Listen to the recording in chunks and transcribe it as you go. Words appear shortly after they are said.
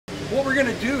What we're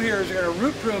going to do here is we're going to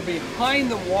root prune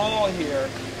behind the wall here,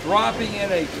 dropping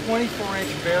in a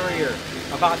 24-inch barrier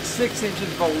about 6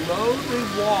 inches below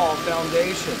the wall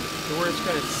foundation, to where it's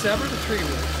going to sever the tree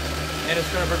roots, and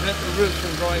it's going to prevent the roots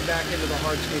from growing back into the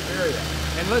hardscape area.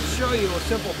 And let's show you a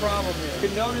simple problem here. You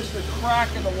can notice the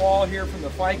crack in the wall here from the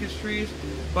ficus trees,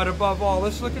 but above all,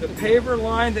 let's look at the paver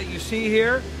line that you see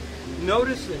here.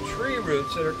 Notice the tree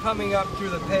roots that are coming up through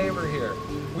the paver here.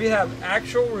 We have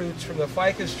actual roots from the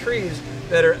ficus trees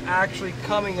that are actually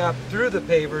coming up through the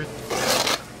paver,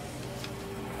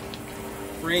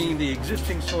 bringing the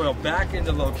existing soil back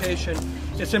into location.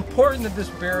 It's important that this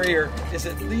barrier is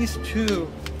at least 2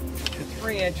 to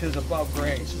 3 inches above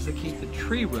grade. This is to keep the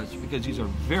tree roots, because these are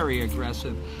very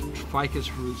aggressive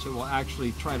ficus roots that will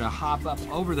actually try to hop up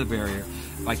over the barrier.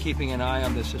 By keeping an eye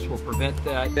on this, this will prevent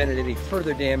any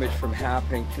further damage from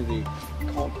happening to the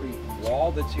concrete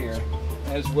wall that's here,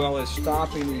 as well as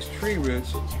stopping these tree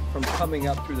roots from coming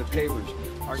up through the pavers.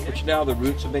 Which now the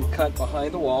roots have been cut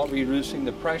behind the wall, reducing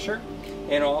the pressure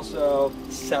and also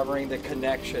severing the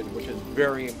connection, which is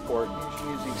very important.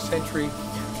 Using Century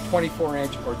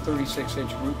 24-inch or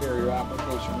 36-inch root barrier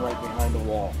application right behind the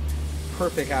wall.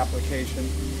 Perfect application,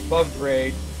 above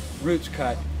grade, roots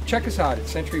cut. Check us out at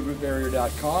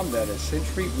centuryrootbarrier.com. That is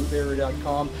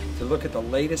centuryrootbarrier.com to look at the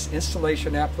latest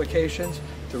installation applications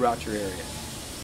throughout your area.